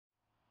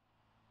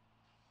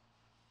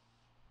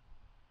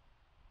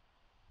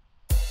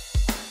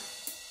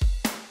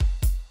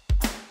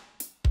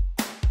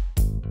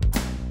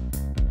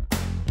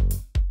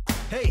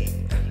Hey,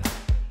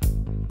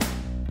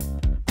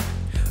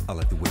 I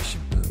like the way she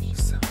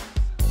moves.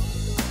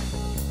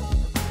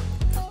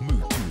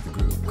 Move to the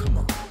groove, come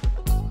on.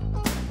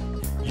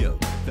 Yo,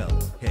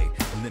 fellas, hey,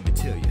 let me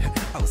tell you,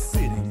 I was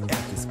sitting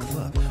at this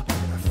club on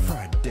a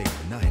Friday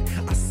night.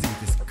 I see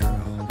this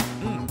girl,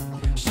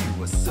 she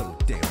was so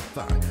damn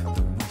fine.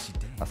 The way she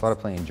danced. I started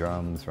playing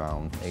drums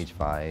around age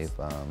 5.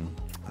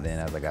 Then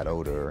as I got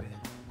older,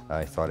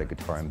 I started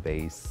guitar and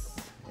bass,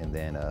 and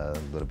then a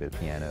little bit of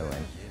piano.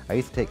 And I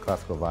used to take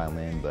classical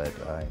violin, but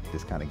I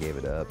just kind of gave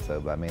it up.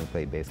 So I mainly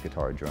played bass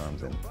guitar,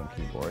 drums, and some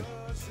keyboards.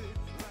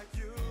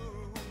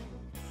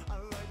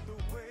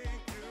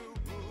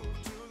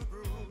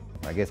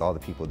 I guess all the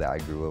people that I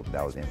grew up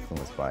that I was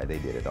influenced by, they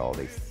did it all.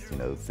 They,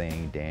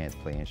 sing, dance,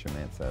 play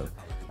instruments. So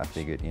I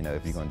figured,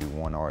 if you're gonna do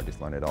one art, just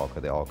learn it all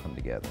because they all come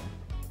together.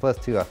 Plus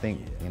too, I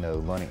think,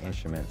 learning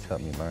instruments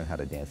helped me learn how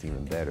to dance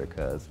even better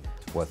because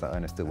once I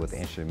understood what the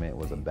instrument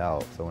was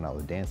about, so when I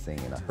was dancing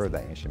and I heard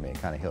that instrument,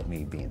 it kind of helped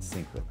me be in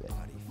sync with it.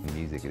 And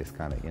music is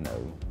kind of,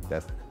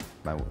 that's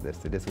my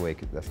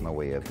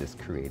way of just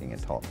creating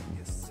and talking.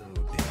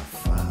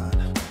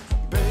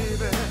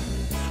 Baby,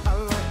 I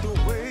like the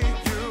way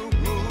you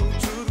move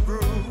to the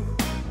groove.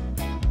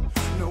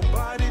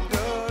 Nobody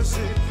does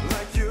it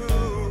like you.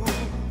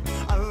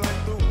 I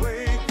like the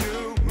way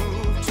you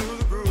move to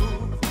the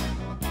groove.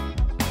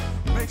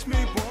 Makes me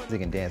want.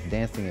 Music and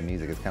dancing and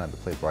music is kind of the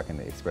place where I can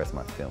express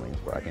my feelings,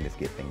 where I can just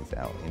get things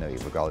out,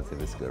 regardless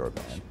if it's good or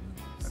bad.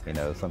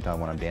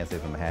 Sometimes when I'm dancing,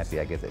 if I'm happy,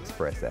 I get to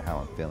express that, how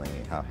I'm feeling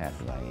and how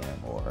happy I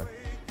am,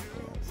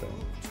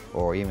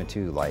 or even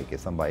too, like if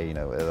somebody,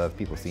 other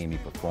people seeing me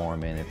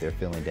perform, and if they're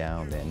feeling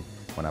down, then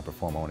when I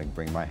perform, I want to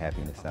bring my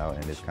happiness out,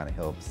 and this kind of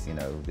helps,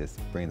 just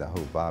bring the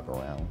whole vibe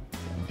around.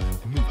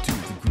 Move to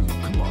the groove,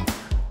 come on.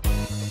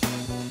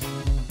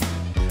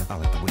 I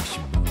like the way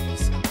she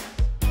moves.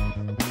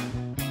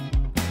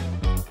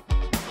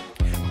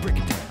 Break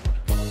it down.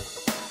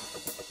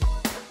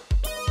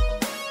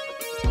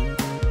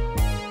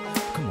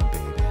 Come on,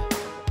 baby.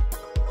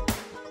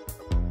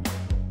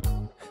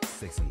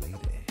 Sexy lady.